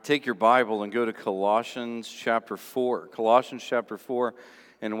Take your Bible and go to Colossians chapter 4. Colossians chapter 4.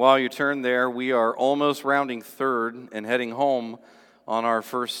 And while you turn there, we are almost rounding third and heading home on our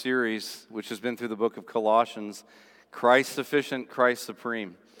first series, which has been through the book of Colossians, Christ Sufficient, Christ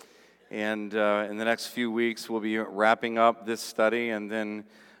Supreme. And in the next few weeks, we'll be wrapping up this study and then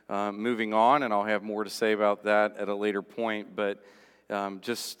moving on, and I'll have more to say about that at a later point. But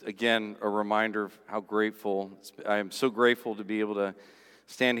just, again, a reminder of how grateful, I am so grateful to be able to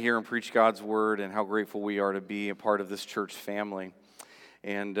stand here and preach God's word, and how grateful we are to be a part of this church family.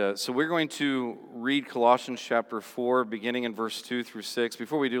 And so we're going to read Colossians chapter 4, beginning in verse 2 through 6.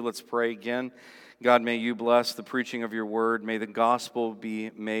 Before we do, let's pray again. God, may you bless the preaching of your word. May the gospel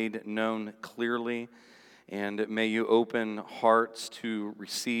be made known clearly, and may you open hearts to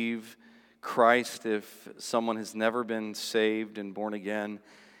receive Christ if someone has never been saved and born again,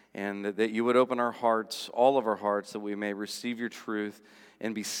 and that you would open our hearts, all of our hearts, that we may receive your truth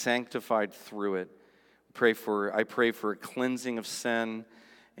and be sanctified through it. I pray for a cleansing of sin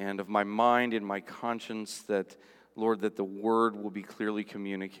and of my mind and my conscience, that, Lord, that the word will be clearly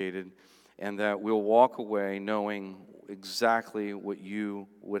communicated and that we'll walk away knowing exactly what you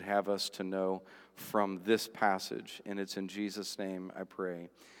would have us to know from this passage. And it's in Jesus' name I pray.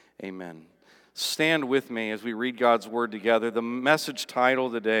 Amen. Stand with me as we read God's word together. The message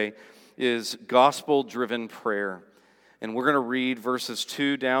title today is Gospel-Driven Prayer. And we're going to read verses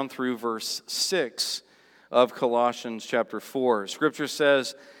 2 down through verse 6 of Colossians chapter 4. Scripture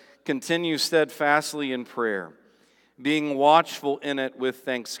says, "Continue steadfastly in prayer, being watchful in it with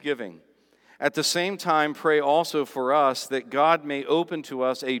thanksgiving. At the same time, pray also for us, that God may open to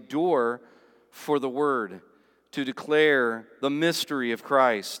us a door for the word, to declare the mystery of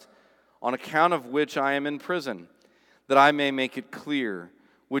Christ, on account of which I am in prison, that I may make it clear,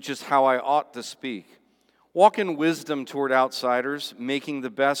 which is how I ought to speak. Walk in wisdom toward outsiders, making the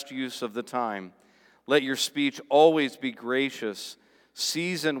best use of the time. Let your speech always be gracious,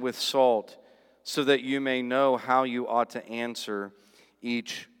 seasoned with salt, so that you may know how you ought to answer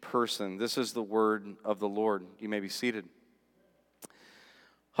each person." This is the word of the Lord. You may be seated.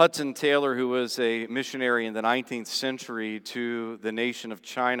 Hudson Taylor, who was a missionary in the 19th century to the nation of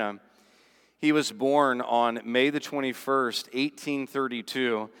China, he was born on May the 21st,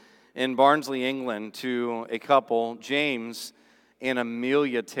 1832, in Barnsley, England, to a couple, James and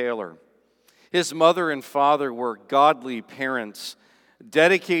Amelia Taylor. His mother and father were godly parents,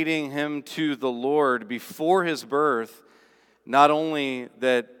 dedicating him to the Lord before his birth, not only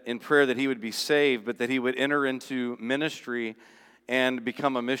that in prayer that he would be saved, but that he would enter into ministry and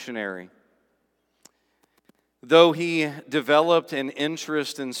become a missionary. Though he developed an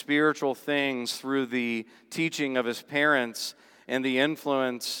interest in spiritual things through the teaching of his parents and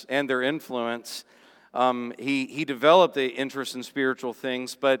their influence, he developed an interest in spiritual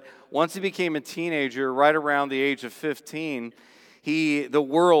things. But once he became a teenager, right around the age of 15, the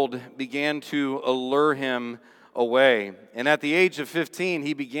world began to allure him away. And at the age of 15,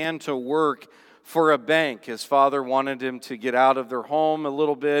 he began to work for a bank. His father wanted him to get out of their home a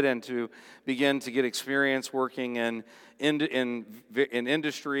little bit and to begin to get experience working in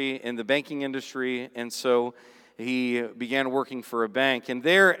industry, in the banking industry. And so he began working for a bank. And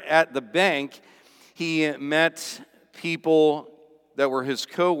there at the bank, he met people that were his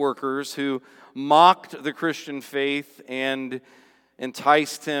co-workers who mocked the Christian faith and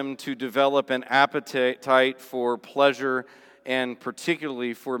enticed him to develop an appetite for pleasure and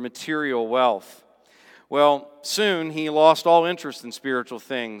particularly for material wealth. Well, soon he lost all interest in spiritual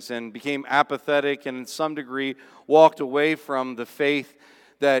things and became apathetic and in some degree walked away from the faith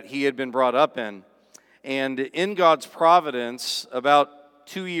that he had been brought up in. And in God's providence, about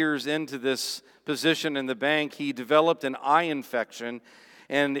 2 years into this position in the bank, he developed an eye infection,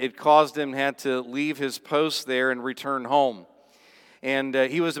 and it caused him to have to leave his post there and return home. And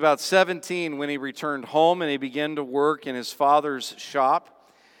he was about 17 when he returned home, and he began to work in his father's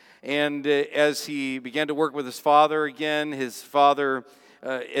shop. And as he began to work with his father again, his father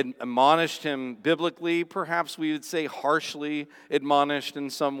admonished him biblically, perhaps we would say harshly admonished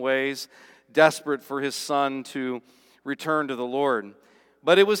in some ways, desperate for his son to return to the Lord.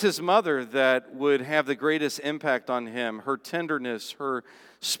 But it was his mother that would have the greatest impact on him, her tenderness, her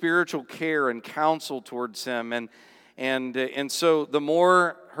spiritual care and counsel towards him. And so the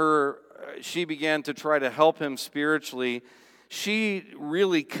more she began to try to help him spiritually, she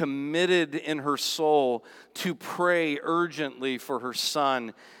really committed in her soul to pray urgently for her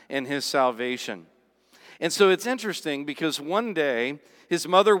son and his salvation. And so it's interesting because one day his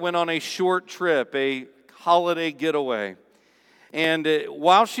mother went on a short trip, a holiday getaway. And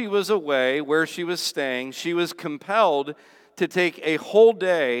while she was away, where she was staying, she was compelled to take a whole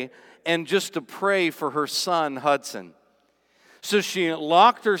day and just to pray for her son, Hudson. So she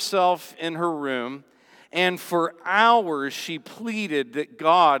locked herself in her room, and for hours she pleaded that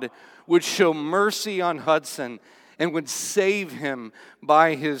God would show mercy on Hudson and would save him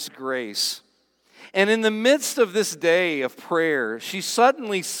by his grace. And in the midst of this day of prayer, she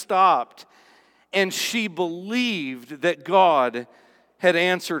suddenly stopped and she believed that God had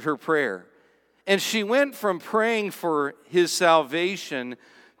answered her prayer. And she went from praying for his salvation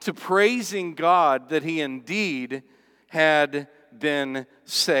to praising God that he indeed had been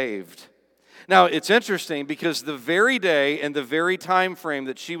saved. Now, it's interesting because the very day and the very time frame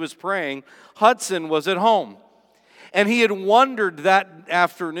that she was praying, Hudson was at home. And he had wandered that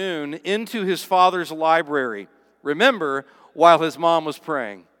afternoon into his father's library, remember, while his mom was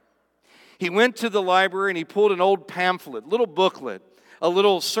praying. He went to the library and he pulled an old pamphlet, little booklet, a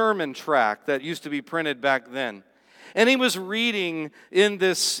little sermon tract that used to be printed back then. And he was reading from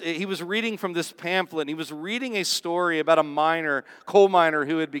this pamphlet, and he was reading a story about a coal miner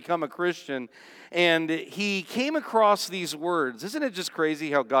who had become a Christian. And he came across these words. Isn't it just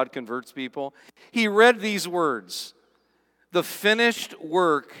crazy how God converts people? He read these words, "The finished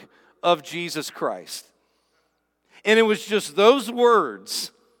work of Jesus Christ." And it was just those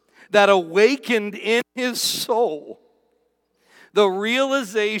words that awakened in his soul the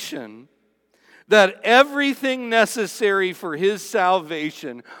realization that everything necessary for his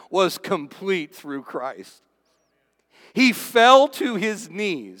salvation was complete through Christ. He fell to his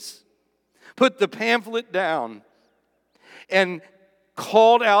knees, put the pamphlet down, and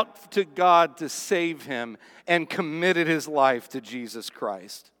called out to God to save him and committed his life to Jesus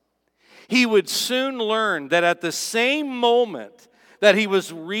Christ. He would soon learn that at the same moment that he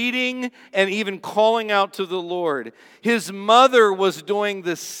was reading and even calling out to the Lord, his mother was doing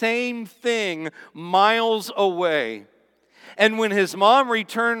the same thing miles away. And when his mom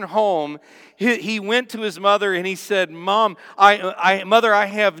returned home, he went to his mother and he said, Mother, I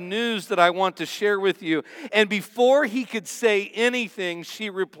have news that I want to share with you. And before he could say anything, she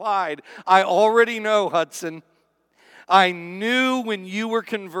replied, I already know, Hudson. I knew when you were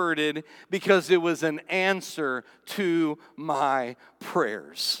converted because it was an answer to my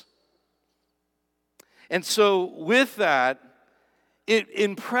prayers. And so with that, it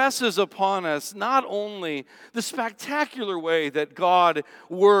impresses upon us not only the spectacular way that God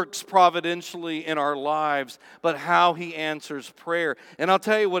works providentially in our lives, but how he answers prayer. And I'll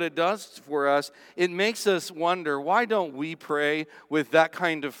tell you what it does for us. It makes us wonder, why don't we pray with that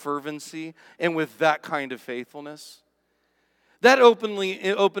kind of fervency and with that kind of faithfulness? That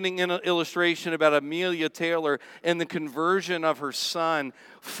opening illustration about Amelia Taylor and the conversion of her son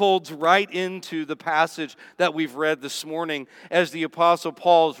folds right into the passage that we've read this morning as the Apostle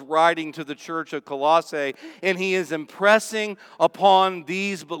Paul is writing to the church of Colossae, and he is impressing upon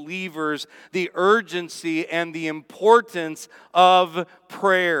these believers the urgency and the importance of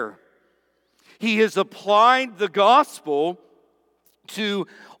prayer. He has applied the gospel to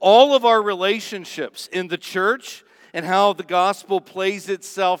all of our relationships in the church, and how the gospel plays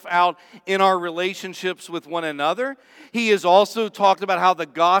itself out in our relationships with one another. He has also talked about how the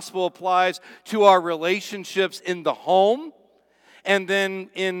gospel applies to our relationships in the home, and then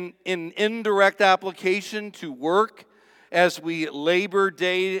in indirect application to work as we labor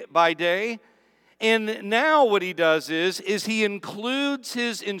day by day. And now what he does is he includes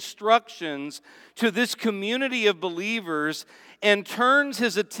his instructions to this community of believers and turns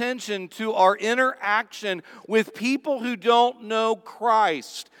his attention to our interaction with people who don't know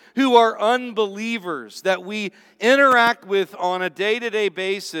Christ, who are unbelievers, that we interact with on a day-to-day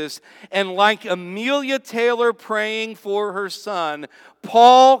basis. And like Amelia Taylor praying for her son,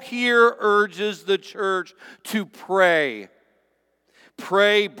 Paul here urges the church to pray.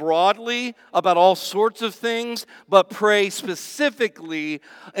 Pray broadly about all sorts of things, but pray specifically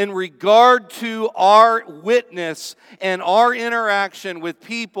in regard to our witness and our interaction with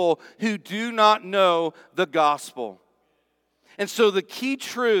people who do not know the gospel. And so the key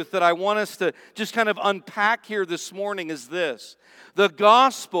truth that I want us to just kind of unpack here this morning is this: the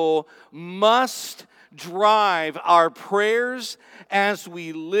gospel must drive our prayers as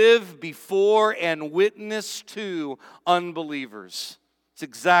we live before and witness to unbelievers. It's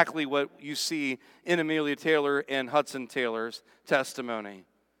exactly what you see in Amelia Taylor and Hudson Taylor's testimony.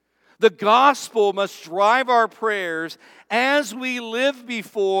 The gospel must drive our prayers as we live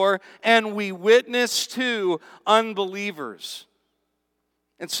before and we witness to unbelievers.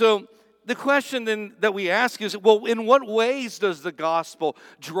 And so the question then that we ask is, well, in what ways does the gospel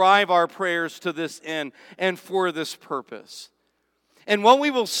drive our prayers to this end and for this purpose? And what we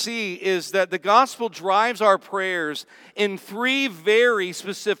will see is that the gospel drives our prayers in three very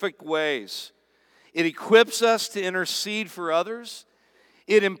specific ways. It equips us to intercede for others.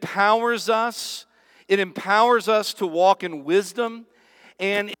 It empowers us. It empowers us to walk in wisdom.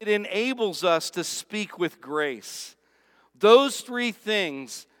 And it enables us to speak with grace. Those three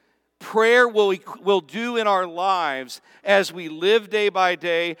things prayer will do in our lives as we live day by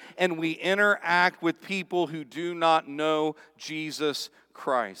day and we interact with people who do not know Jesus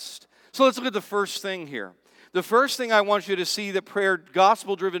Christ. So let's look at the first thing here. The first thing I want you to see that prayer,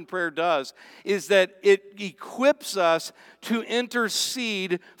 gospel-driven prayer does, is that it equips us to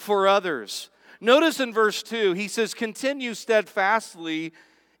intercede for others. Notice in verse 2, he says, continue steadfastly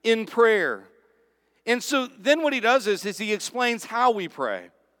in prayer. And so then what he does is he explains how we pray.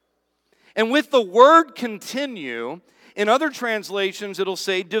 And with the word continue, in other translations it'll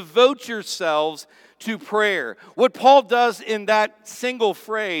say devote yourselves to prayer. What Paul does in that single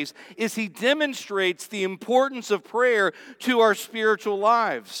phrase is he demonstrates the importance of prayer to our spiritual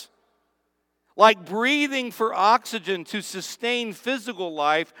lives. Like breathing for oxygen to sustain physical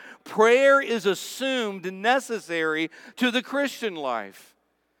life, prayer is assumed necessary to the Christian life.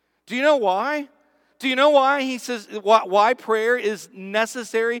 Do you know why? Do you know why he says why prayer is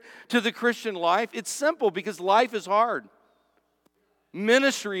necessary to the Christian life? It's simple, because life is hard.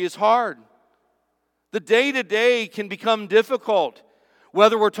 Ministry is hard. The day-to-day can become difficult,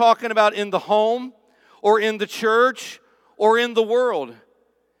 whether we're talking about in the home or in the church or in the world.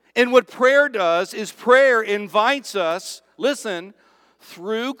 And what prayer does is prayer invites us, listen,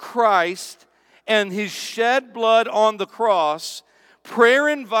 through Christ and his shed blood on the cross, prayer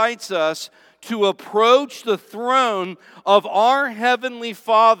invites us to approach the throne of our Heavenly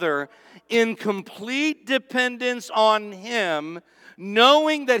Father in complete dependence on him,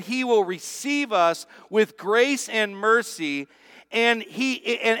 knowing that he will receive us with grace and mercy.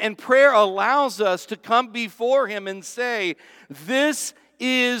 And prayer allows us to come before him and say, this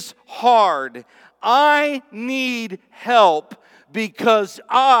is hard. I need help because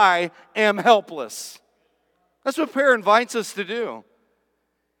I am helpless. That's what prayer invites us to do.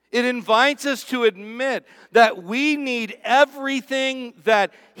 It invites us to admit that we need everything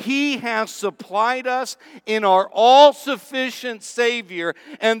that he has supplied us in our all-sufficient Savior,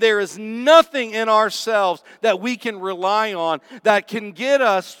 and there is nothing in ourselves that we can rely on that can get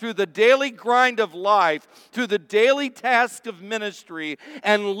us through the daily grind of life, through the daily task of ministry,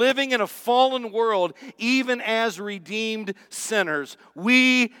 and living in a fallen world, even as redeemed sinners.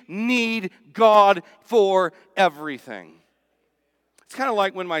 We need God for everything. It's kind of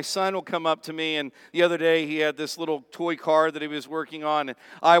like when my son will come up to me, and the other day he had this little toy car that he was working on, and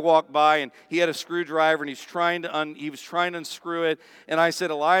I walked by and he had a screwdriver and he was trying to unscrew it, and I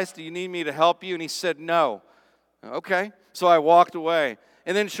said, Elias, do you need me to help you? And he said, no. Okay. So I walked away.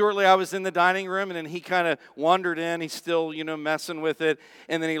 And then shortly I was in the dining room, and then he kind of wandered in. He's still, messing with it.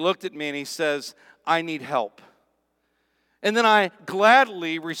 And then he looked at me and he says, I need help. And then I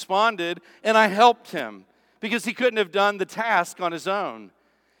gladly responded and I helped him, because he couldn't have done the task on his own.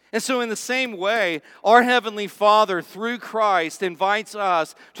 And so in the same way, our Heavenly Father, through Christ, invites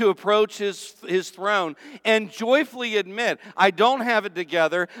us to approach his throne and joyfully admit, I don't have it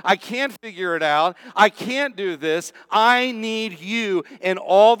together, I can't figure it out, I can't do this, I need you and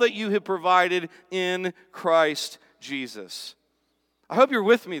all that you have provided in Christ Jesus. I hope you're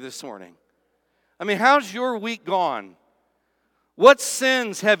with me this morning. I mean, how's your week gone? What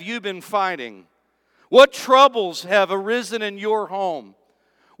sins have you been fighting? What troubles have arisen in your home?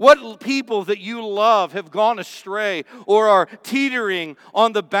 What people that you love have gone astray or are teetering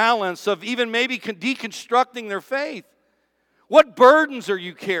on the balance of even maybe deconstructing their faith? What burdens are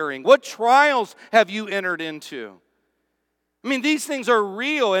you carrying? What trials have you entered into? I mean, these things are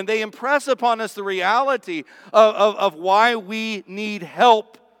real, and they impress upon us the reality of why we need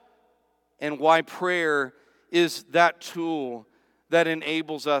help and why prayer is that tool that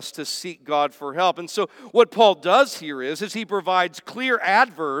enables us to seek God for help. And so what Paul does here is he provides clear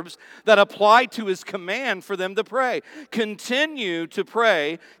adverbs that apply to his command for them to pray. Continue to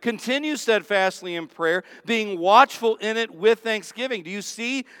pray, continue steadfastly in prayer, being watchful in it with thanksgiving. Do you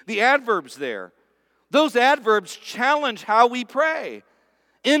see the adverbs there? Those adverbs challenge how we pray,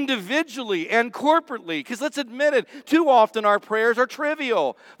 individually and corporately. Because let's admit it, too often our prayers are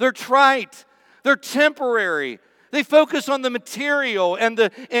trivial, they're trite, they're temporary. They focus on the material and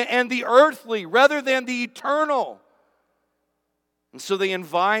the earthly rather than the eternal. And so they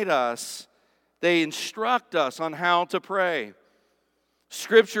invite us, they instruct us on how to pray.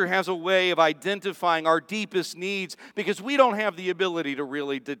 Scripture has a way of identifying our deepest needs because we don't have the ability to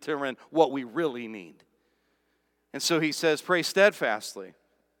really determine what we really need. And so he says, pray steadfastly.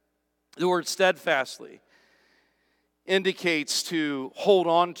 The word steadfastly indicates to hold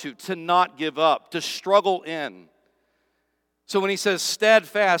on to not give up, to struggle in. So when he says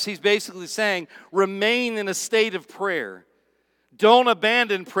steadfast, he's basically saying remain in a state of prayer. Don't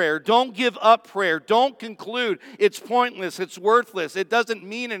abandon prayer. Don't give up prayer. Don't conclude it's pointless, it's worthless, it doesn't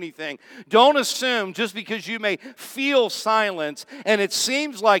mean anything. Don't assume just because you may feel silence and it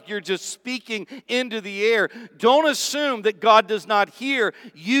seems like you're just speaking into the air. Don't assume that God does not hear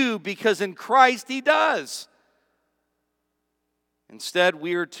you, because in Christ He does. Instead,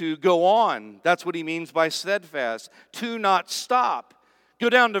 we are to go on. That's what he means by steadfast. To not stop. Go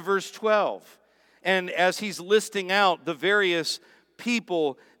down to verse 12. And as he's listing out the various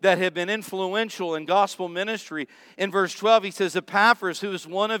people that have been influential in gospel ministry, in verse 12 he says, Epaphras, who is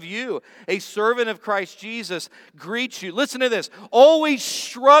one of you, a servant of Christ Jesus, greets you. Listen to this. Always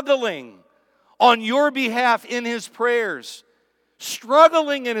struggling on your behalf in his prayers.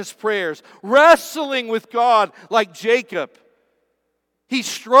 Struggling in his prayers. Wrestling with God like Jacob. He's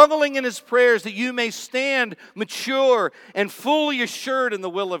struggling in his prayers that you may stand mature and fully assured in the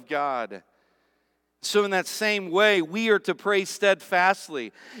will of God. So in that same way, we are to pray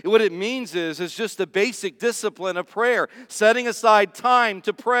steadfastly. What it means is just the basic discipline of prayer. Setting aside time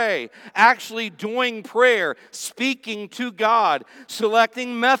to pray. Actually doing prayer. Speaking to God.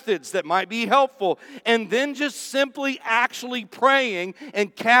 Selecting methods that might be helpful. And then just simply actually praying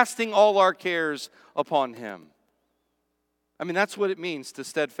and casting all our cares upon Him. I mean, that's what it means to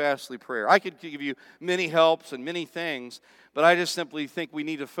steadfastly prayer. I could give you many helps and many things, but I just simply think we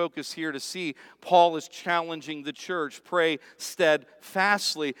need to focus here to see Paul is challenging the church. Pray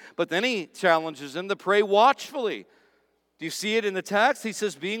steadfastly. But then he challenges them to pray watchfully. Do you see it in the text? He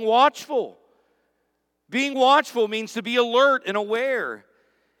says, being watchful. Being watchful means to be alert and aware.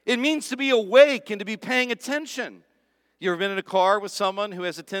 It means to be awake and to be paying attention. You ever been in a car with someone who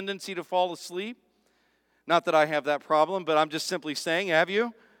has a tendency to fall asleep? Not that I have that problem, but I'm just simply saying, have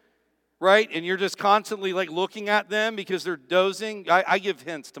you? Right? And you're just constantly like looking at them because they're dozing. I give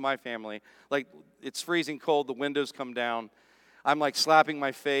hints to my family. Like, it's freezing cold, the windows come down. I'm like slapping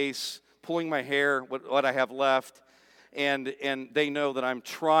my face, pulling my hair, what I have left. And they know that I'm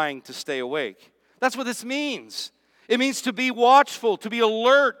trying to stay awake. That's what this means. It means to be watchful, to be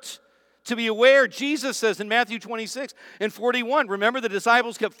alert, to be aware. Jesus says in Matthew 26 and 41, remember the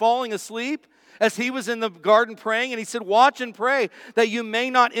disciples kept falling asleep as he was in the garden praying, and he said, watch and pray that you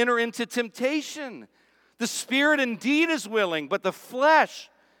may not enter into temptation. The spirit indeed is willing, but the flesh,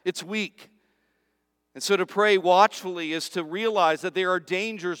 it's weak. And so to pray watchfully is to realize that there are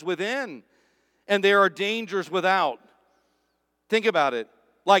dangers within and there are dangers without. Think about it.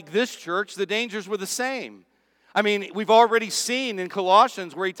 Like this church, the dangers were the same. I mean, we've already seen in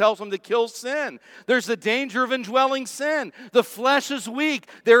Colossians where he tells them to kill sin. There's the danger of indwelling sin. The flesh is weak.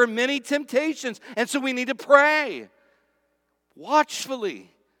 There are many temptations. And so we need to pray watchfully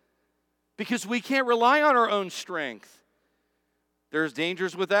because we can't rely on our own strength. There's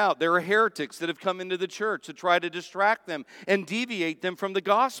dangers without. There are heretics that have come into the church to try to distract them and deviate them from the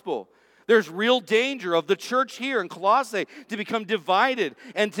gospel. There's real danger of the church here in Colossae to become divided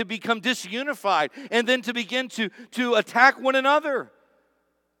and to become disunified and then to begin to attack one another.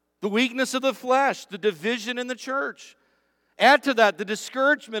 The weakness of the flesh, the division in the church. Add to that the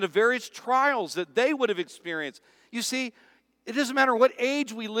discouragement of various trials that they would have experienced. You see, it doesn't matter what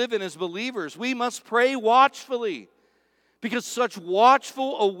age we live in as believers. We must pray watchfully because such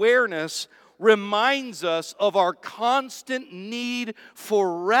watchful awareness reminds us of our constant need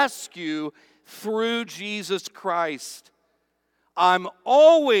for rescue through Jesus Christ. I'm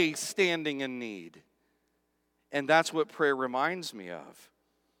always standing in need. And that's what prayer reminds me of.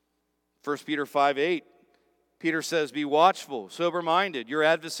 1 Peter 5:8, Peter says, be watchful, sober-minded. Your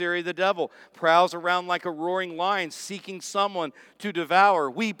adversary, the devil, prowls around like a roaring lion, seeking someone to devour.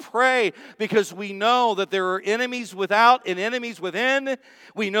 We pray because we know that there are enemies without and enemies within.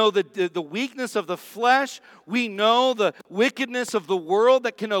 We know the weakness of the flesh. We know the wickedness of the world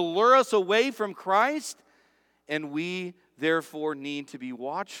that can allure us away from Christ. And we, therefore, need to be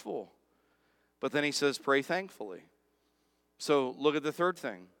watchful. But then he says, pray thankfully. So look at the third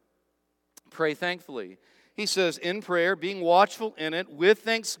thing. Pray thankfully. He says, in prayer, being watchful in it with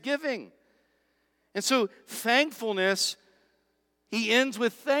thanksgiving. And so thankfulness, he ends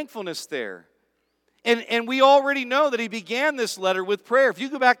with thankfulness there. And we already know that he began this letter with prayer. If you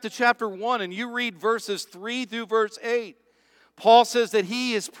go back to chapter 1 and you read verses 3 through verse 8, Paul says that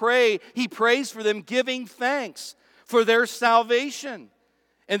he prays for them giving thanks for their salvation.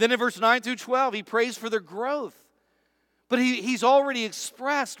 And then in verse 9 through 12, he prays for their growth. But he's already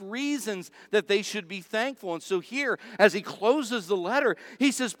expressed reasons that they should be thankful. And so here, as he closes the letter,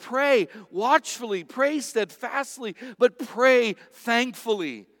 he says, pray watchfully, pray steadfastly, but pray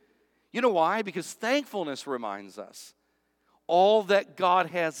thankfully. You know why? Because thankfulness reminds us all that God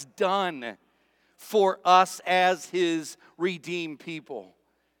has done for us as his redeemed people.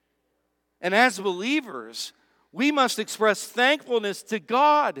 And as believers, we must express thankfulness to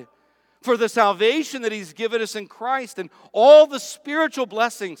God for the salvation that he's given us in Christ and all the spiritual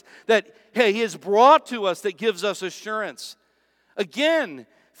blessings that he has brought to us that gives us assurance. Again,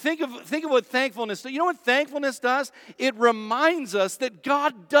 think of what thankfulness does. You know what thankfulness does? It reminds us that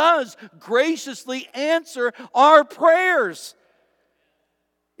God does graciously answer our prayers.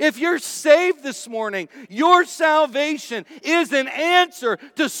 If you're saved this morning, your salvation is an answer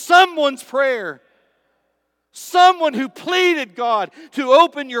to someone's prayer. Someone who pleaded God to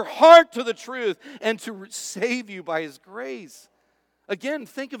open your heart to the truth and to save you by his grace. Again,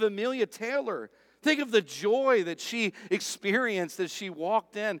 think of Amelia Taylor. Think of the joy that she experienced as she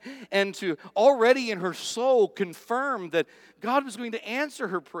walked in and to already in her soul confirm that God was going to answer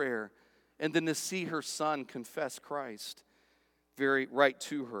her prayer, and then to see her son confess Christ very right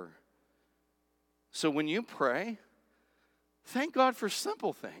to her. So when you pray, thank God for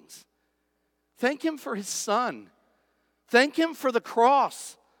simple things. Thank him for his son. Thank him for the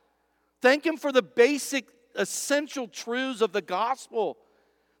cross. Thank him for the basic, essential truths of the gospel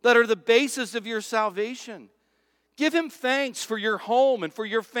that are the basis of your salvation. Give him thanks for your home and for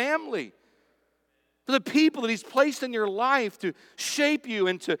your family, for the people that he's placed in your life to shape you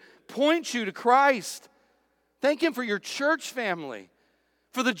and to point you to Christ. Thank him for your church family,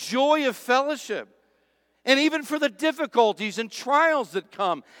 for the joy of fellowship, and even for the difficulties and trials that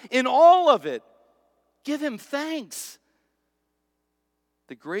come. In all of it, give him thanks.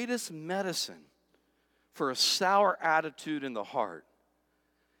 The greatest medicine for a sour attitude in the heart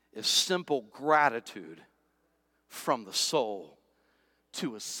is simple gratitude from the soul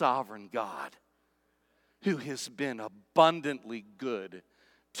to a sovereign God who has been abundantly good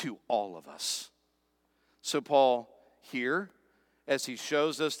to all of us. So Paul here, as he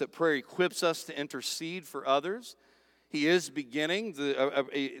shows us that prayer equips us to intercede for others, he is beginning,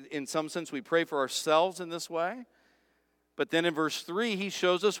 in some sense we pray for ourselves in this way. But then in verse 3, he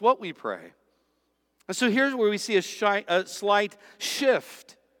shows us what we pray. And so here's where we see a slight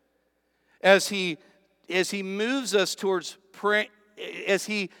shift as he moves us towards prayer, as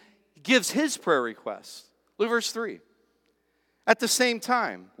he gives his prayer requests. Look at verse 3. At the same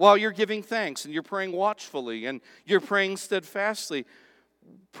time, while you're giving thanks and you're praying watchfully and you're praying steadfastly,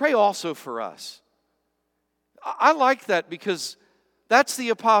 pray also for us. I like that because that's the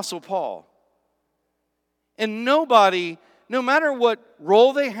Apostle Paul. And nobody, no matter what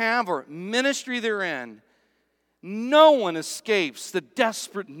role they have or ministry they're in, no one escapes the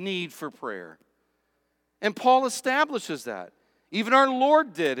desperate need for prayer. And Paul establishes that. Even our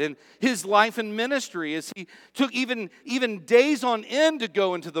Lord did in his life and ministry as he took even days on end to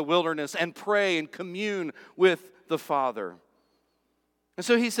go into the wilderness and pray and commune with the Father. And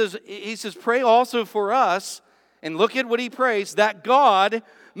so he says, pray also for us, and look at what he prays, that God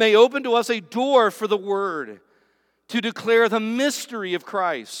may open to us a door for the word to declare the mystery of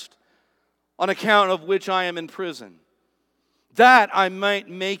Christ, on account of which I am in prison, that I might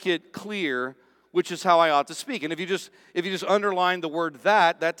make it clear which is how I ought to speak. And if you just underline the word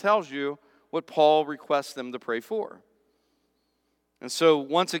that tells you what Paul requests them to pray for. And so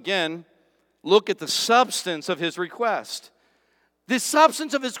once again, look at the substance of his request. The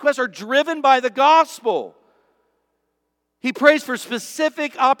substance of his requests are driven by the gospel. He prays for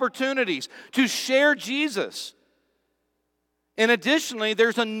specific opportunities to share Jesus. And additionally,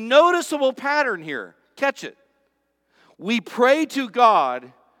 there's a noticeable pattern here. Catch it. We pray to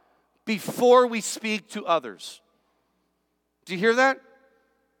God before we speak to others. Do you hear that?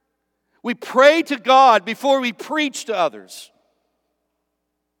 We pray to God before we preach to others.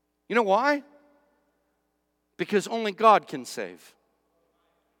 You know why? Because only God can save.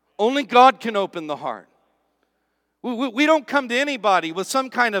 Only God can open the heart. We don't come to anybody with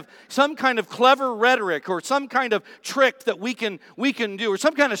some kind of clever rhetoric or some kind of trick that we can do or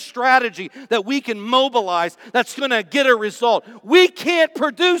some kind of strategy that we can mobilize that's going to get a result. We can't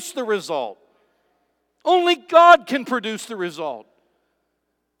produce the result. Only God can produce the result.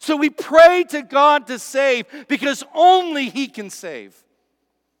 So we pray to God to save because only He can save.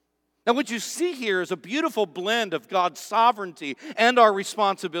 Now what you see here is a beautiful blend of God's sovereignty and our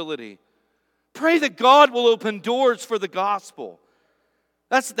responsibility. Pray that God will open doors for the gospel.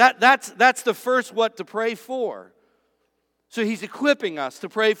 That's the first what to pray for. So he's equipping us to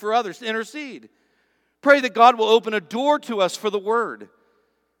pray for others, to intercede. Pray that God will open a door to us for the word.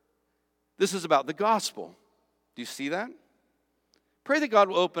 This is about the gospel. Do you see that? Pray that God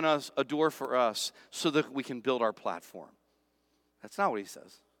will open us a door for us so that we can build our platform. That's not what he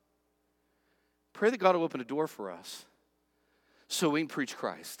says. Pray that God will open a door for us so we can preach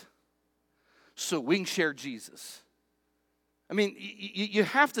Christ, so we can share Jesus. I mean, you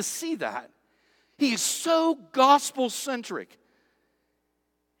have to see that. He is so gospel-centric.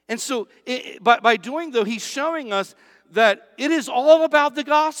 And so by doing, though, he's showing us that it is all about the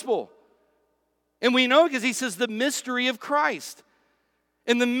gospel. And we know because he says the mystery of Christ.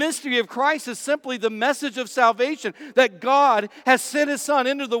 And the mystery of Christ is simply the message of salvation, that God has sent his Son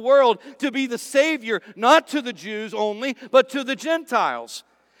into the world to be the Savior, not to the Jews only, but to the Gentiles.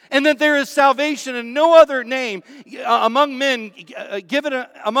 And that there is salvation in no other name among men, given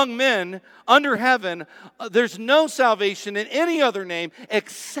among men under heaven. There's no salvation in any other name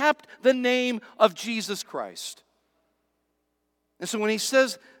except the name of Jesus Christ. And so when he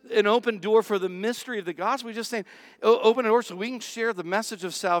says an open door for the mystery of the gospel, he's just saying, open a door so we can share the message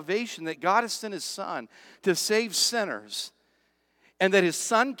of salvation, that God has sent his Son to save sinners. And that his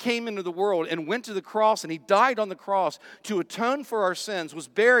Son came into the world and went to the cross, and he died on the cross to atone for our sins, was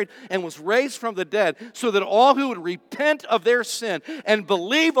buried, and was raised from the dead, so that all who would repent of their sin and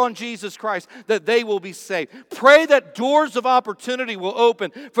believe on Jesus Christ, that they will be saved. Pray that doors of opportunity will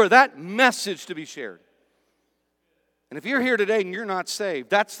open for that message to be shared. And if you're here today and you're not saved,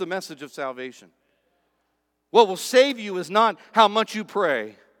 that's the message of salvation. What will save you is not how much you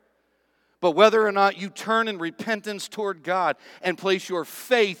pray, but whether or not you turn in repentance toward God and place your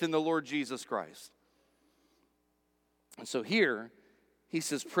faith in the Lord Jesus Christ. And so here, he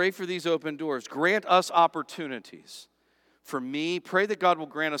says, pray for these open doors. Grant us opportunities. For me, pray that God will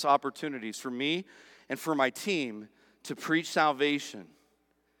grant us opportunities for me and for my team to preach salvation.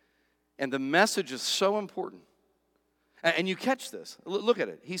 And the message is so important. And you catch this. Look at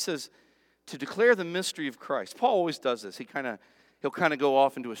it. He says, to declare the mystery of Christ. Paul always does this. He'll kind of go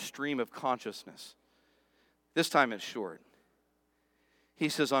off into a stream of consciousness. This time it's short. He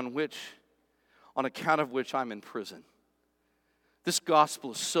says, on account of which I'm in prison. This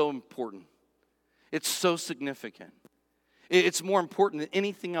gospel is so important. It's so significant. It's more important than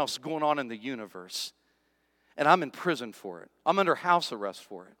anything else going on in the universe. And I'm in prison for it. I'm under house arrest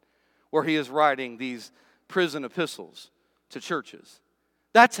for it. Where he is writing these prison epistles to churches.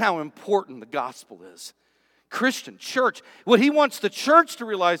 That's how important the gospel is. Christian church, what he wants the church to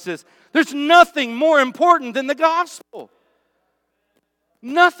realize is there's nothing more important than the gospel.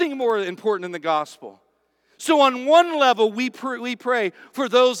 Nothing more important than the gospel. So on one level, we pray for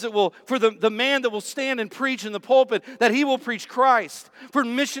those that will, for the man that will stand and preach in the pulpit, that he will preach Christ. For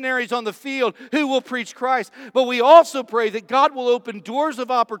missionaries on the field who will preach Christ. But we also pray that God will open doors of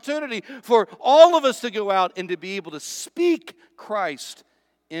opportunity for all of us to go out and to be able to speak Christ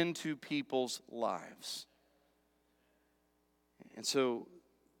into people's lives. And so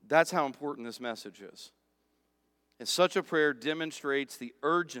that's how important this message is. And such a prayer demonstrates the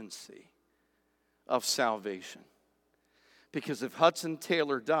urgency of salvation. Because if Hudson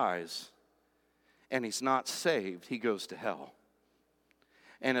Taylor dies and he's not saved, he goes to hell.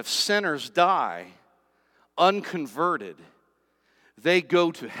 And if sinners die unconverted, they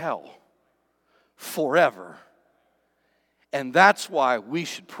go to hell forever. And that's why we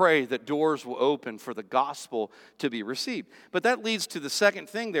should pray that doors will open for the gospel to be received. But that leads to the second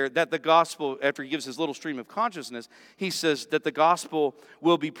thing there, that the gospel, after he gives his little stream of consciousness, he says that the gospel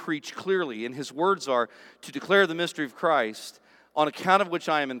will be preached clearly. And his words are, to declare the mystery of Christ, on account of which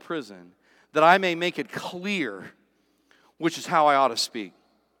I am in prison, that I may make it clear, which is how I ought to speak.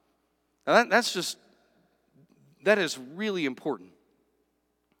 Now that is really important.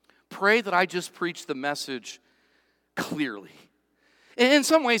 Pray that I just preach the message clearly. In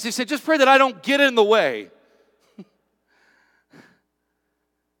some ways, he said, just pray that I don't get in the way.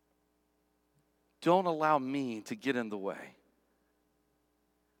 Don't allow me to get in the way.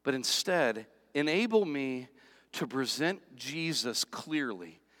 But instead, enable me to present Jesus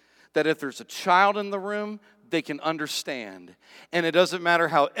clearly. That if there's a child in the room, they can understand. And it doesn't matter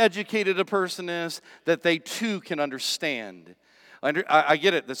how educated a person is, that they too can understand. I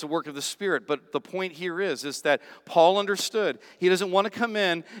get it, that's a work of the Spirit, but the point here is that Paul understood. He doesn't want to come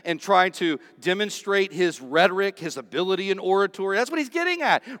in and try to demonstrate his rhetoric, his ability in oratory. That's what he's getting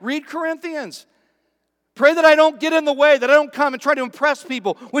at. Read Corinthians. Pray that I don't get in the way, that I don't come and try to impress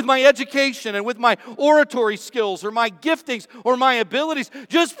people with my education and with my oratory skills or my giftings or my abilities.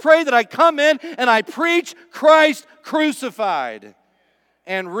 Just pray that I come in and I preach Christ crucified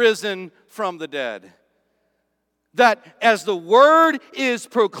and risen from the dead. That as the word is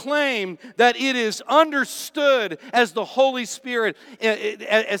proclaimed, that it is understood as the Holy Spirit,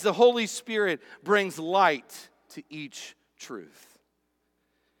 brings light to each truth.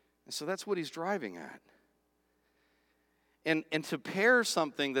 And so that's what he's driving at. And to pair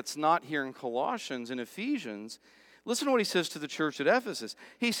something that's not here in Colossians, in Ephesians, listen to what he says to the church at Ephesus.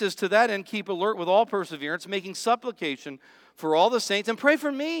 He says, to that end, keep alert with all perseverance, making supplication for all the saints, and pray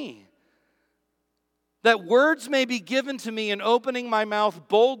for me, that words may be given to me in opening my mouth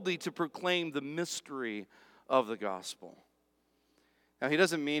boldly to proclaim the mystery of the gospel. Now, he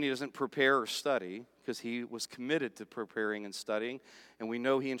doesn't mean he doesn't prepare or study, because he was committed to preparing and studying, and we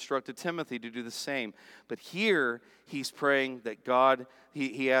know he instructed Timothy to do the same. But here, he's praying that God,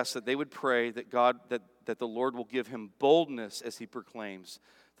 he asks that they would pray that God, that the Lord will give him boldness as he proclaims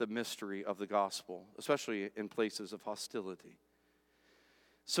the mystery of the gospel, especially in places of hostility.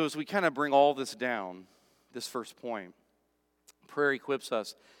 So as we kind of bring all this down, this first point, prayer equips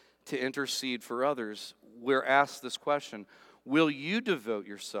us to intercede for others. We're asked this question: will you devote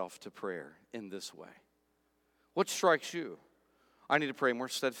yourself to prayer in this way? What strikes you? I need to pray more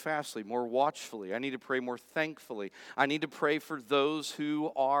steadfastly, more watchfully. I need to pray more thankfully. I need to pray for those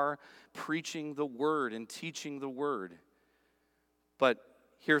who are preaching the word and teaching the word. But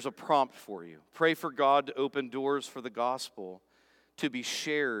here's a prompt for you. Pray for God to open doors for the gospel to be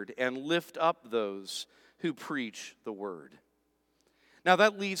shared and lift up those who preach the word. Now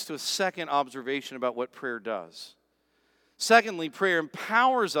that leads to a second observation about what prayer does. Secondly, prayer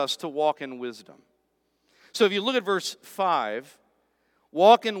empowers us to walk in wisdom. So if you look at verse 5,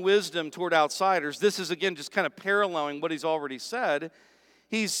 walk in wisdom toward outsiders, this is again just kind of paralleling what he's already said.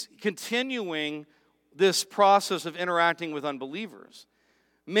 He's continuing this process of interacting with unbelievers,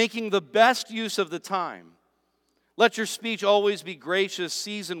 making the best use of the time. Let your speech always be gracious,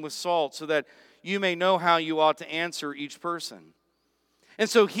 seasoned with salt, so that you may know how you ought to answer each person. And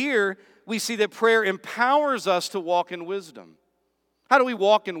so here we see that prayer empowers us to walk in wisdom. How do we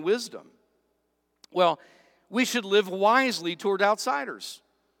walk in wisdom? Well, we should live wisely toward outsiders.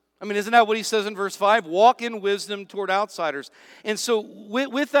 I mean, isn't that what he says in verse 5? Walk in wisdom toward outsiders. And so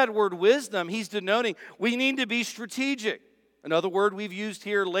with that word wisdom, he's denoting we need to be strategic. Another word we've used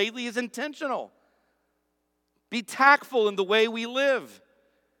here lately is intentional. Be tactful in the way we live.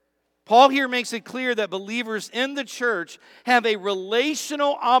 Paul here makes it clear that believers in the church have a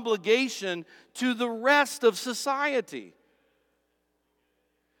relational obligation to the rest of society.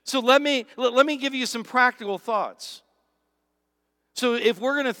 So let me give you some practical thoughts. So if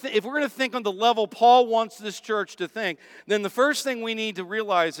we're going to think on the level Paul wants this church to think, then the first thing we need to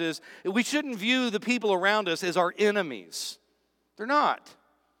realize is that we shouldn't view the people around us as our enemies. They're not.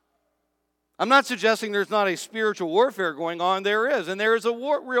 I'm not suggesting there's not a spiritual warfare going on. There is, and there is a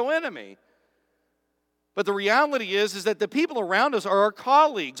real enemy. But the reality is that the people around us are our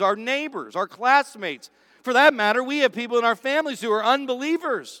colleagues, our neighbors, our classmates. For that matter, we have people in our families who are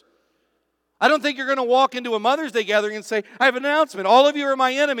unbelievers. I don't think you're going to walk into a Mother's Day gathering and say, I have an announcement. All of you are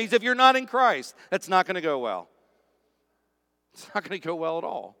my enemies if you're not in Christ. That's not going to go well. It's not going to go well at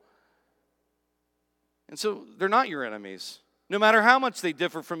all. And so they're not your enemies, no matter how much they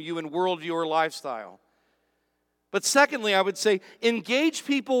differ from you in worldview or lifestyle. But secondly, I would say, engage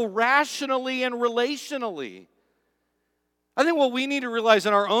people rationally and relationally. I think what we need to realize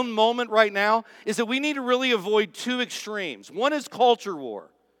in our own moment right now is that we need to really avoid two extremes. One is culture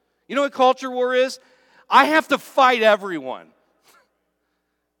war. You know what culture war is? I have to fight everyone.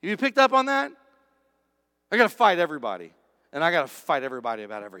 You picked up on that? I got to fight everybody. And I got to fight everybody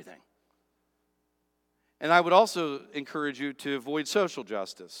about everything. And I would also encourage you to avoid social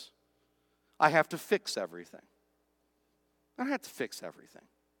justice. I have to fix everything. I don't have to fix everything.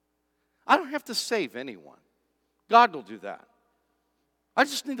 I don't have to save anyone. God will do that. I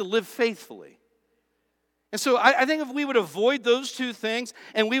just need to live faithfully. And so I think if we would avoid those two things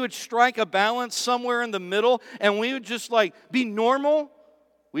and we would strike a balance somewhere in the middle and we would just be normal,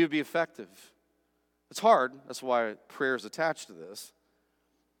 we would be effective. It's hard. That's why prayer is attached to this.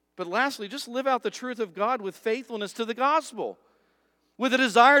 But lastly, just live out the truth of God with faithfulness to the gospel, with a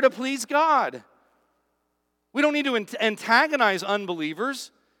desire to please God. We don't need to antagonize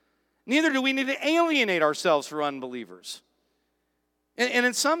unbelievers. Neither do we need to alienate ourselves from unbelievers. And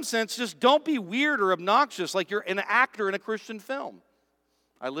in some sense, just don't be weird or obnoxious like you're an actor in a Christian film.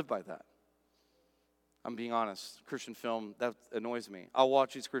 I live by that. I'm being honest. Christian film, that annoys me. I'll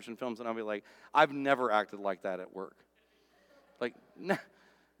watch these Christian films and I'll be like, I've never acted like that at work.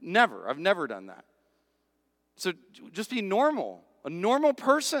 Never. I've never done that. So just be normal. A normal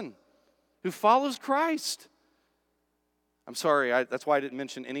person who follows Christ. I'm sorry, that's why I didn't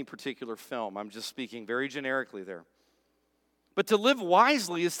mention any particular film. I'm just speaking very generically there. But to live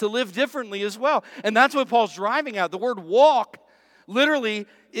wisely is to live differently as well. And that's what Paul's driving at. The word walk, literally,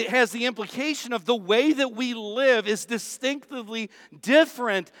 it has the implication of the way that we live is distinctively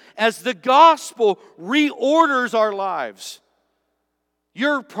different as the gospel reorders our lives.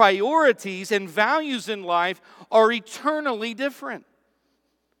 Your priorities and values in life are eternally different.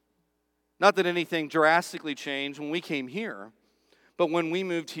 Not that anything drastically changed when we came here, but when we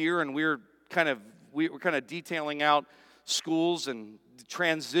moved here and we were kind of detailing out schools and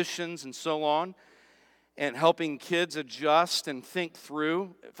transitions and so on, and helping kids adjust and think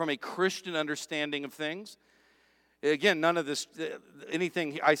through from a Christian understanding of things. Again, none of this,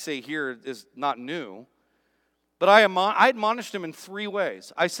 anything I say here is not new. But I admonished him in 3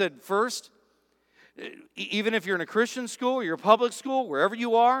 ways. I said, first, even if you're in a Christian school, or you're a public school, wherever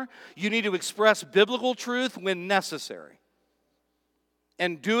you are, you need to express biblical truth when necessary.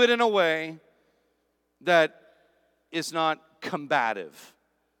 And do it in a way that is not combative.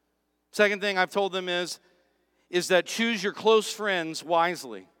 Second thing I've told them is that choose your close friends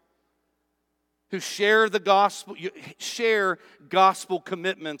wisely, who share the gospel, share gospel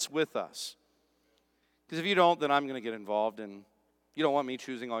commitments with us. Because if you don't, then I'm going to get involved, and you don't want me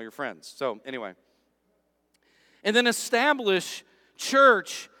choosing all your friends. So anyway. And then establish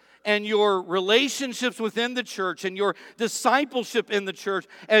church and your relationships within the church and your discipleship in the church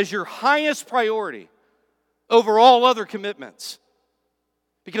as your highest priority over all other commitments.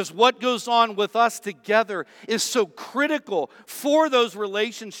 Because what goes on with us together is so critical for those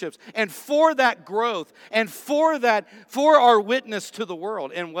relationships and for that growth and for our witness to the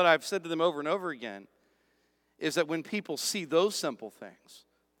world. And what I've said to them over and over again is that when people see those simple things,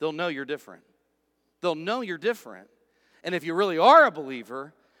 they'll know you're different. They'll know you're different. And if you really are a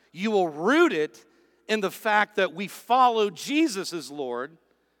believer, you will root it in the fact that we follow Jesus as Lord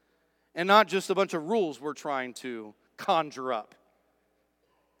and not just a bunch of rules we're trying to conjure up.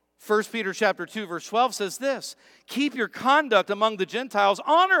 1 Peter chapter 2, verse 12 says this, keep your conduct among the Gentiles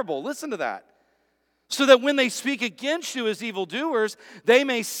honorable. Listen to that. So that when they speak against you as evildoers, they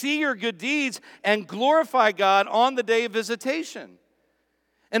may see your good deeds and glorify God on the day of visitation.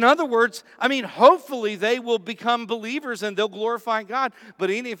 In other words, hopefully they will become believers and they'll glorify God. But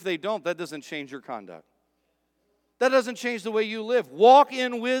even if they don't, that doesn't change your conduct. That doesn't change the way you live. Walk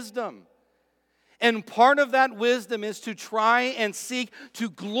in wisdom. And part of that wisdom is to try and seek to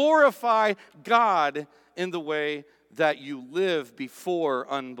glorify God in the way that you live before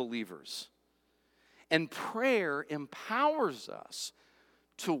unbelievers. And prayer empowers us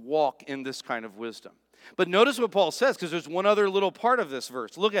to walk in this kind of wisdom. But notice what Paul says, because there's one other little part of this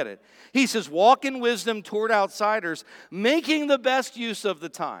verse. Look at it. He says, walk in wisdom toward outsiders, making the best use of the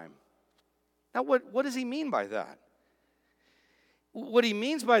time. Now, what does he mean by that? What he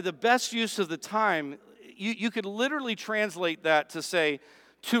means by the best use of the time, you could literally translate that to say,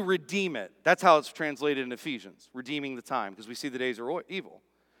 to redeem it. That's how it's translated in Ephesians, redeeming the time, because we see the days are evil.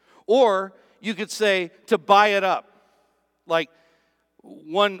 Or you could say to buy it up. Like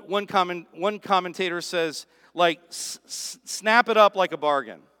one commentator says, like snap it up like a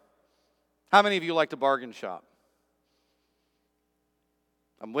bargain. How many of you like to bargain shop?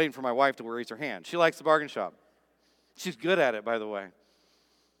 I'm waiting for my wife to raise her hand. She likes to bargain shop. She's good at it, by the way.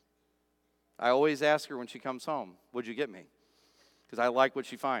 I always ask her when she comes home, what'd you get me? Because I like what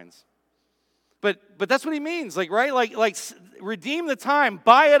she finds. But that's what he means, right? Like redeem the time,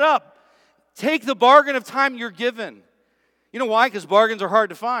 buy it up. Take the bargain of time you're given. You know why? Because bargains are hard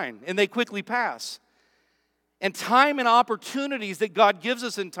to find, and they quickly pass. And time and opportunities that God gives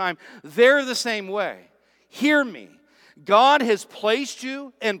us in time, they're the same way. Hear me. God has placed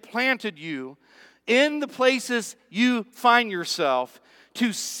you and planted you in the places you find yourself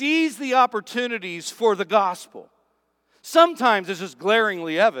to seize the opportunities for the gospel. Sometimes it's just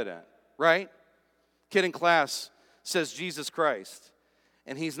glaringly evident, right? Kid in class says Jesus Christ,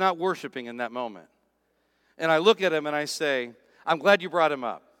 and he's not worshiping in that moment. And I look at him and I say, I'm glad you brought him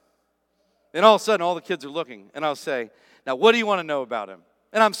up. And all of a sudden, all the kids are looking, and I'll say, now what do you want to know about him?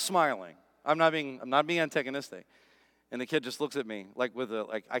 And I'm smiling. I'm not being antagonistic. And the kid just looks at me like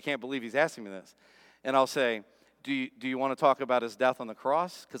I can't believe he's asking me this. And I'll say, do you want to talk about his death on the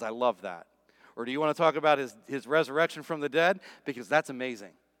cross? Because I love that. Or do you want to talk about his resurrection from the dead? Because that's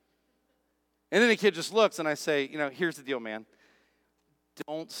amazing. And then the kid just looks, and I say, here's the deal, man.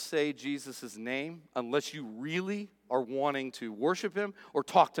 Don't say Jesus' name unless you really are wanting to worship him or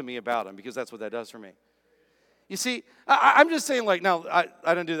talk to me about him, because that's what that does for me. You see, I'm just saying, now,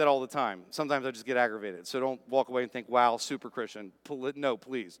 I don't do that all the time. Sometimes I just get aggravated. So don't walk away and think, wow, super Christian. No,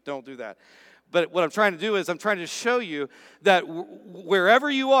 please, don't do that. But what I'm trying to do is I'm trying to show you that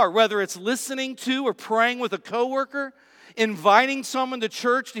wherever you are, whether it's listening to or praying with a coworker, inviting someone to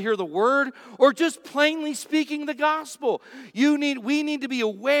church to hear the word, or just plainly speaking the gospel, we need to be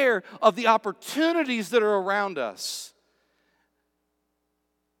aware of the opportunities that are around us.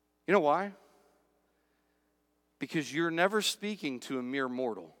 You know why? Because you're never speaking to a mere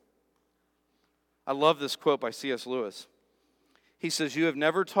mortal. I love this quote by C.S. Lewis. He says, "You have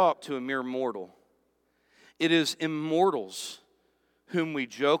never talked to a mere mortal. It is immortals whom we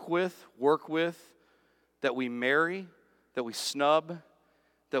joke with, work with, that we marry, that we snub,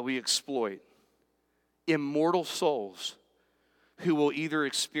 that we exploit. Immortal souls who will either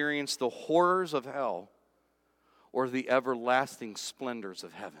experience the horrors of hell or the everlasting splendors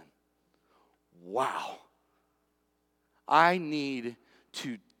of heaven." Wow. I need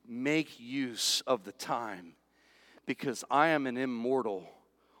to make use of the time because I am an immortal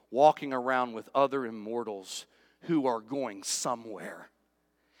walking around with other immortals who are going somewhere.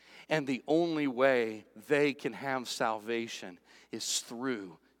 And the only way they can have salvation is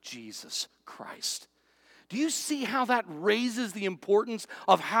through Jesus Christ. Do you see how that raises the importance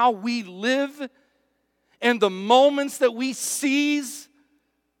of how we live and the moments that we seize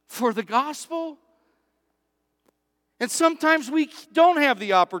for the gospel? And sometimes we don't have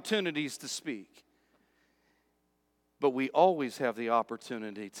the opportunities to speak. But we always have the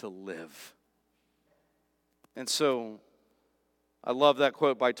opportunity to live. And so, I love that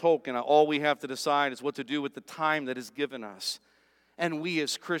quote by Tolkien. All we have to decide is what to do with the time that is given us. And we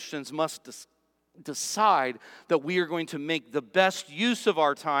as Christians must decide that we are going to make the best use of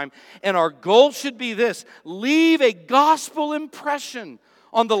our time. And our goal should be this: leave a gospel impression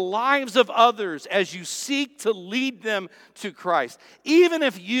on the lives of others as you seek to lead them to Christ. Even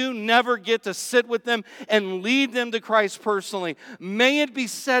if you never get to sit with them and lead them to Christ personally, may it be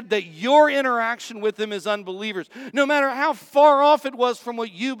said that your interaction with them as unbelievers, no matter how far off it was from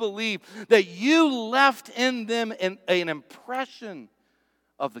what you believe, that you left in them an impression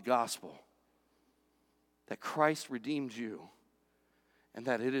of the gospel, that Christ redeemed you, and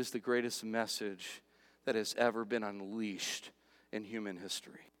that it is the greatest message that has ever been unleashed in human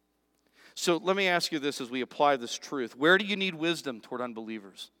history. So let me ask you this as we apply this truth. Where do you need wisdom toward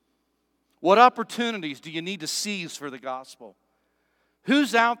unbelievers? What opportunities do you need to seize for the gospel?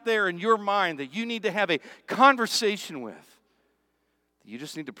 Who's out there in your mind that you need to have a conversation with, that you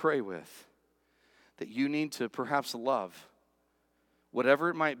just need to pray with, that you need to perhaps love? Whatever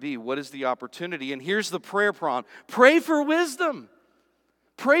it might be, what is the opportunity? And here's the prayer prompt. Pray for wisdom.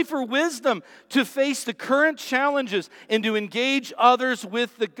 Pray for wisdom to face the current challenges and to engage others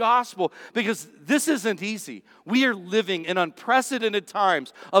with the gospel, because this isn't easy. We are living in unprecedented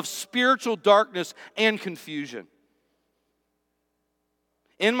times of spiritual darkness and confusion.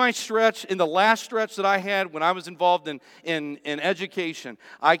 In the last stretch that I had when I was involved in education,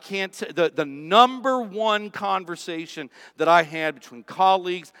 the number one conversation that I had between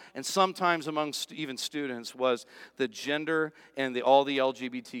colleagues and sometimes among even students was the gender and all the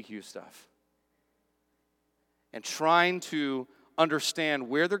LGBTQ stuff. And trying to understand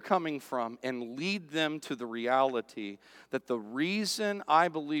where they're coming from and lead them to the reality that the reason I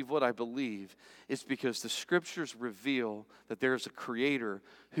believe what I believe is because the scriptures reveal that there's a creator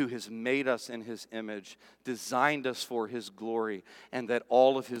who has made us in his image, designed us for his glory, and that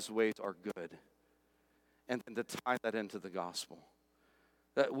all of his ways are good. And to tie that into the gospel.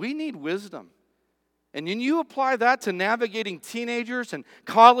 That we need wisdom. And when you apply that to navigating teenagers and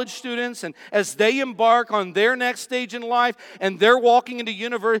college students, and as they embark on their next stage in life and they're walking into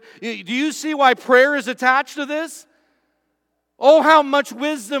university, do you see why prayer is attached to this? Oh, how much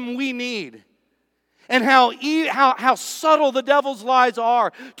wisdom we need. And how subtle the devil's lies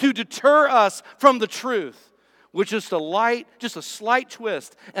are to deter us from the truth, which is just a slight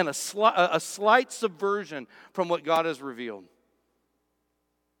twist and a slight subversion from what God has revealed.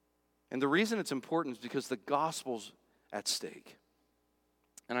 And the reason it's important is because the gospel's at stake.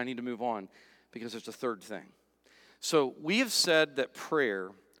 And I need to move on because there's a third thing. So we have said that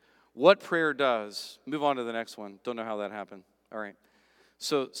what prayer does, move on to the next one. Don't know how that happened. All right.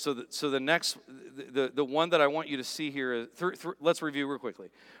 So the next, the one that I want you to see here is, let's review real quickly.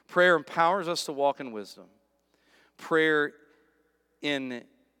 Prayer empowers us to walk in wisdom. Prayer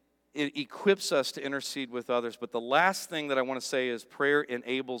it equips us to intercede with others. But the last thing that I want to say is prayer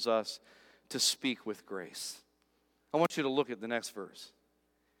enables us to speak with grace. I want you to look at the next verse.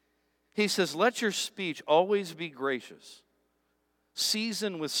 He says, "Let your speech always be gracious,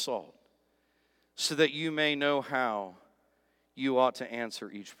 seasoned with salt, so that you may know how you ought to answer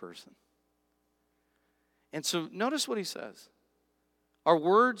each person." And so notice what he says. Our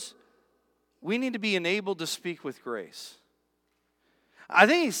words we need to be enabled to speak with grace. I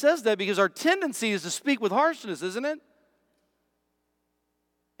think he says that because our tendency is to speak with harshness, isn't it?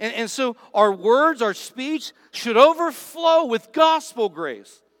 And so our words, our speech should overflow with gospel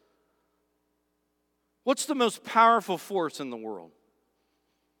grace. What's the most powerful force in the world?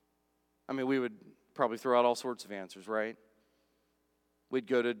 I mean, we would probably throw out all sorts of answers, right? We'd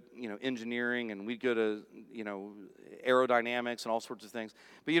go to, engineering, and we'd go to, aerodynamics and all sorts of things.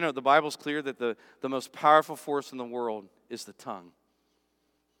 But, the Bible's clear that the most powerful force in the world is the tongue.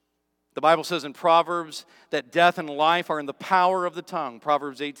 The Bible says in Proverbs that death and life are in the power of the tongue,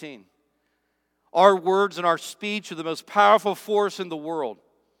 Proverbs 18. Our words and our speech are the most powerful force in the world.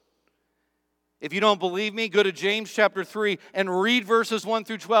 If you don't believe me, go to James chapter 3 and read verses 1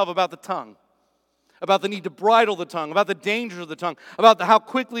 through 12 about the tongue, about the need to bridle the tongue, about the dangers of the tongue, about how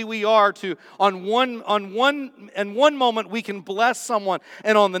quickly we are to, in one moment we can bless someone,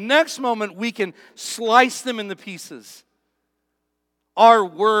 and on the next moment we can slice them into pieces. Our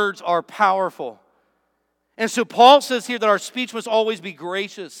words are powerful. And so Paul says here that our speech must always be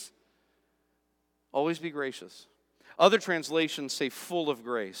gracious. Always be gracious. Other translations say full of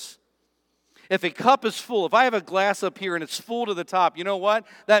grace. If a cup is full, if I have a glass up here and it's full to the top, you know what?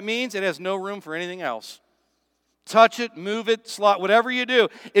 That means it has no room for anything else. Touch it, move it, slot, whatever you do,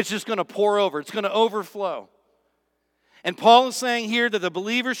 it's just going to pour over. It's going to overflow. And Paul is saying here that the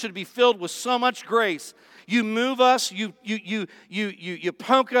believer should be filled with so much grace. You move us, you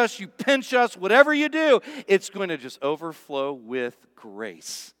poke us, you pinch us, whatever you do, it's going to just overflow with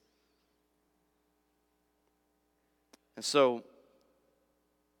grace. And so,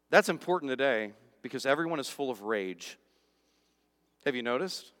 that's important today because everyone is full of rage. Have you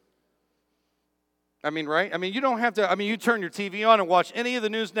noticed? Right? You don't have to, you turn your TV on and watch any of the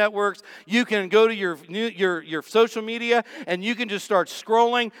news networks. You can go to your social media and you can just start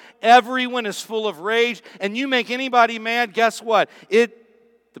scrolling. Everyone is full of rage, and you make anybody mad, guess what? The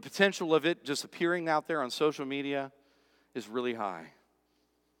potential of it just appearing out there on social media is really high.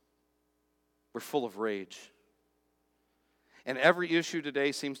 We're full of rage. And every issue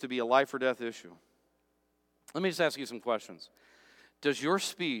today seems to be a life or death issue. Let me just ask you some questions. Does your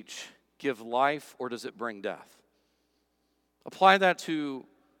speech give life, or does it bring death? Apply that to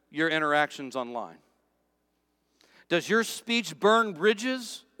your interactions online. Does your speech burn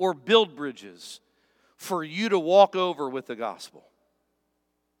bridges or build bridges for you to walk over with the gospel?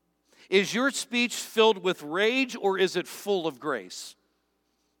 Is your speech filled with rage, or is it full of grace?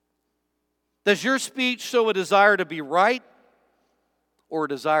 Does your speech show a desire to be right or a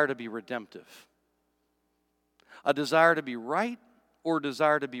desire to be redemptive? A desire to be right or a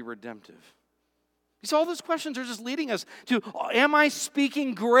desire to be redemptive? You see, all those questions are just leading us to, am I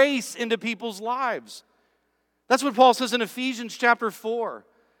speaking grace into people's lives? That's what Paul says in Ephesians chapter 4.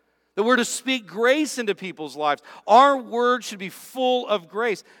 That we're to speak grace into people's lives. Our words should be full of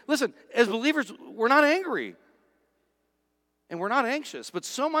grace. Listen, as believers, we're not angry. And we're not anxious. But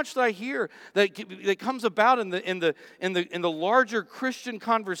so much that I hear that comes about in the larger Christian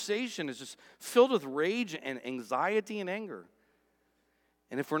conversation is just filled with rage and anxiety and anger.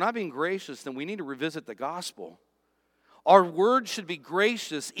 And if we're not being gracious, then we need to revisit the gospel. Our words should be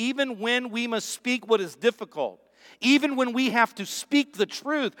gracious even when we must speak what is difficult. Even when we have to speak the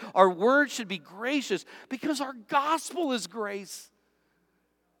truth, our words should be gracious because our gospel is grace.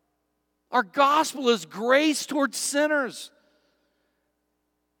 Our gospel is grace towards sinners.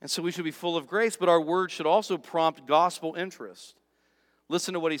 And so we should be full of grace, but our words should also prompt gospel interest.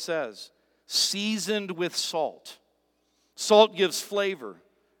 Listen to what he says. Seasoned with salt. Salt gives flavor,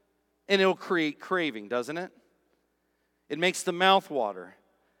 and it'll create craving, doesn't it? It makes the mouth water.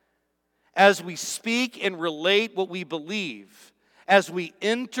 As we speak and relate what we believe, as we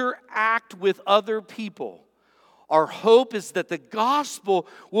interact with other people, our hope is that the gospel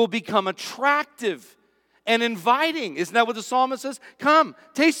will become attractive and inviting. Isn't that what the psalmist says? Come,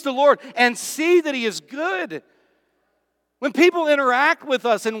 taste the Lord and see that He is good. When people interact with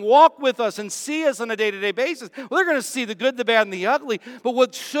us and walk with us and see us on a day-to-day basis, well, they're going to see the good, the bad, and the ugly. But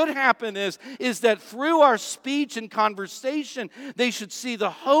what should happen is that through our speech and conversation, they should see the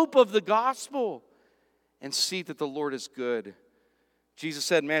hope of the gospel and see that the Lord is good. Jesus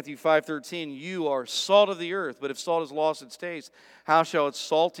said in Matthew 5:13, "You are salt of the earth, but if salt has lost its taste, how shall its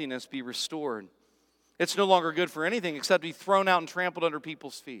saltiness be restored?" It's no longer good for anything except to be thrown out and trampled under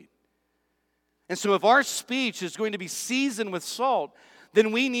people's feet. And so if our speech is going to be seasoned with salt,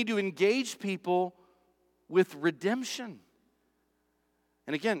 then we need to engage people with redemption.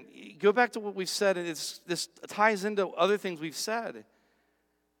 And again, go back to what we've said, and this ties into other things we've said.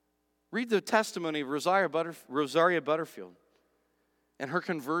 Read the testimony of Rosaria Butterfield and her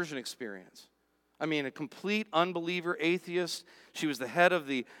conversion experience. I mean, a complete unbeliever, atheist. She was the head of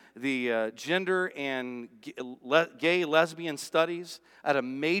the gender and gay lesbian studies at a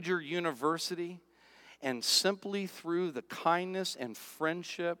major university. And simply through the kindness and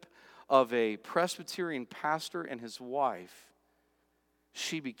friendship of a Presbyterian pastor and his wife,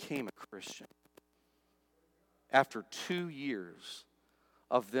 she became a Christian. After 2 years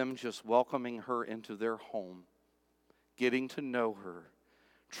of them just welcoming her into their home, getting to know her,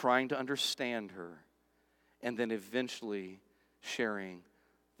 trying to understand her, and then eventually sharing,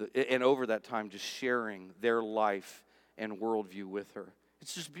 and over that time just sharing their life and worldview with her.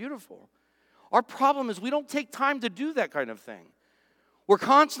 It's just beautiful. Our problem is we don't take time to do that kind of thing. We're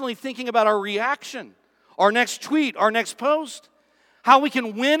constantly thinking about our reaction, our next tweet, our next post, how we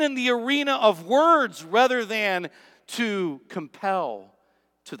can win in the arena of words rather than to compel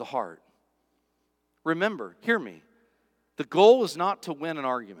to the heart. Remember, hear me, the goal is not to win an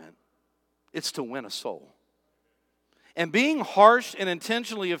argument, it's to win a soul. And being harsh and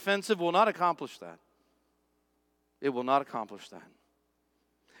intentionally offensive will not accomplish that. It will not accomplish that.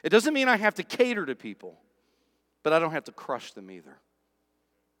 It doesn't mean I have to cater to people, but I don't have to crush them either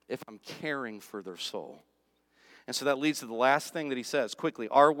if I'm caring for their soul. And so that leads to the last thing that he says quickly.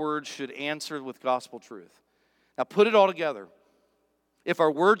 Our words should answer with gospel truth. Now put it all together. If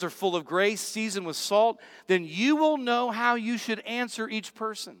our words are full of grace, seasoned with salt, then you will know how you should answer each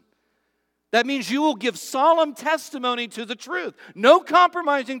person. That means you will give solemn testimony to the truth. No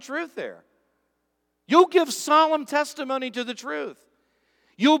compromising truth there. You'll give solemn testimony to the truth.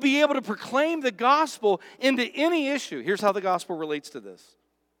 You'll be able to proclaim the gospel into any issue. Here's how the gospel relates to this.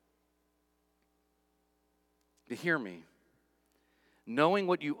 To hear me, knowing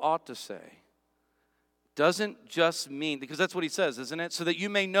what you ought to say doesn't just mean, because that's what he says, isn't it? So that you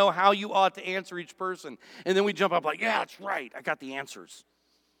may know how you ought to answer each person. And then we jump up like, yeah, that's right, I got the answers.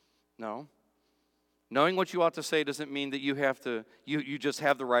 No. Knowing what you ought to say doesn't mean that you just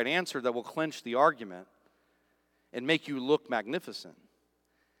have the right answer that will clinch the argument and make you look magnificent.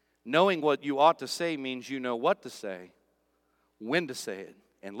 Knowing what you ought to say means you know what to say, when to say it,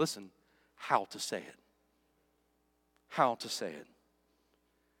 and listen, how to say it. How to say it.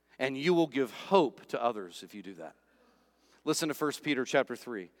 And you will give hope to others if you do that. Listen to 1 Peter chapter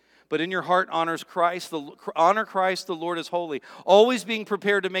 3. But in your heart honor Christ the Lord is holy, always being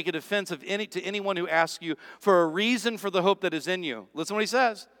prepared to make a defense to anyone who asks you for a reason for the hope that is in you. Listen to what he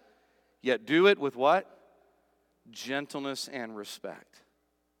says. Yet do it with what? Gentleness and respect.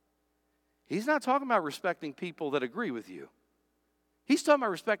 He's not talking about respecting people that agree with you. He's talking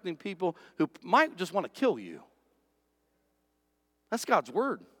about respecting people who might just want to kill you. That's God's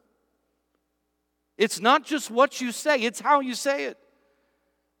word. It's not just what you say, it's how you say it.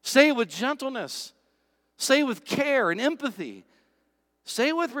 Say it with gentleness. Say it with care and empathy. Say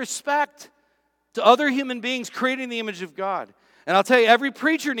it with respect to other human beings created in the image of God. And I'll tell you, every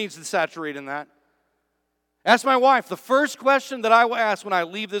preacher needs to saturate in that. Ask my wife, the first question that I will ask when I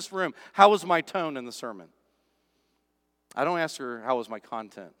leave this room, how was my tone in the sermon? I don't ask her, how was my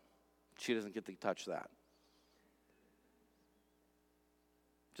content? She doesn't get to touch that.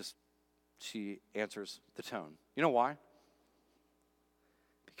 Just, she answers the tone. You know why?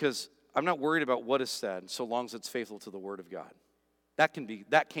 Because I'm not worried about what is said so long as it's faithful to the Word of God. That can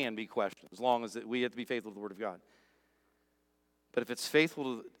be questioned as long as we have to be faithful to the Word of God. But if it's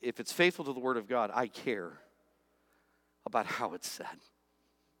faithful to the Word of God, I care about how it's said.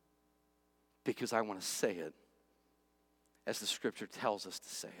 Because I want to say it as the Scripture tells us to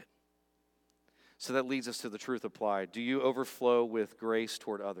say it. So that leads us to the truth applied. Do you overflow with grace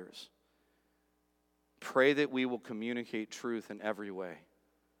toward others? Pray that we will communicate truth in every way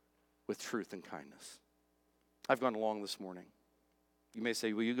with truth and kindness. I've gone long this morning. You may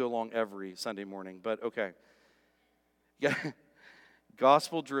say, well, you go long every Sunday morning, but okay. Yeah.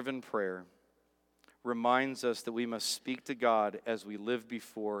 Gospel-driven prayer reminds us that we must speak to God as we live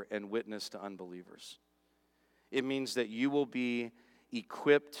before and witness to unbelievers. It means that you will be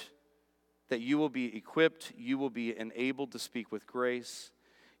equipped, you will be enabled to speak with grace,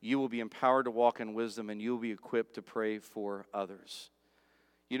 you will be empowered to walk in wisdom, and you will be equipped to pray for others.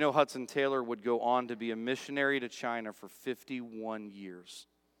 You know, Hudson Taylor would go on to be a missionary to China for 51 years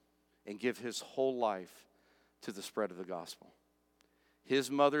and give his whole life to the spread of the gospel. His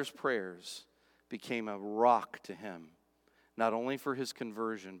mother's prayers became a rock to him, not only for his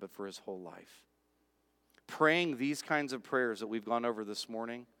conversion, but for his whole life. Praying these kinds of prayers that we've gone over this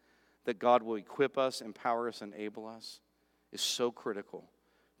morning, that God will equip us, empower us, enable us, is so critical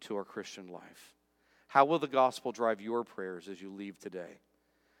to our Christian life. How will the gospel drive your prayers as you leave today?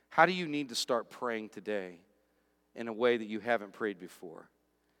 How do you need to start praying today in a way that you haven't prayed before?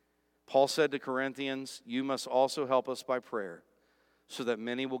 Paul said to Corinthians, you must also help us by prayer, so that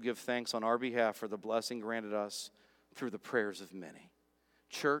many will give thanks on our behalf for the blessing granted us through the prayers of many.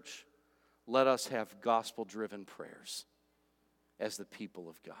 Church, let us have gospel-driven prayers as the people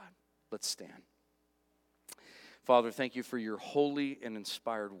of God. Let's stand. Father, thank you for your holy and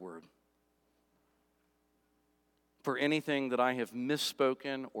inspired word. For anything that I have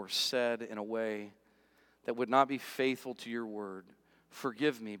misspoken or said in a way that would not be faithful to your word,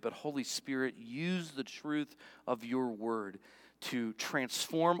 forgive me. But Holy Spirit, use the truth of your word to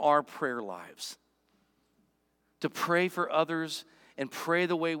transform our prayer lives, to pray for others and pray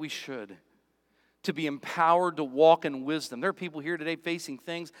the way we should, to be empowered to walk in wisdom. There are people here today facing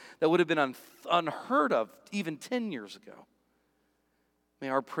things that would have been unheard of even 10 years ago. May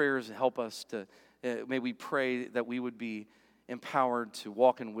our prayers help us to, may we pray that we would be empowered to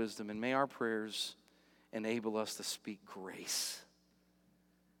walk in wisdom, and may our prayers enable us to speak grace.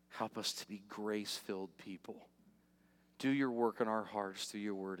 Help us to be grace-filled people. Do your work in our hearts through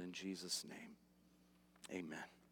your word in Jesus' name. Amen.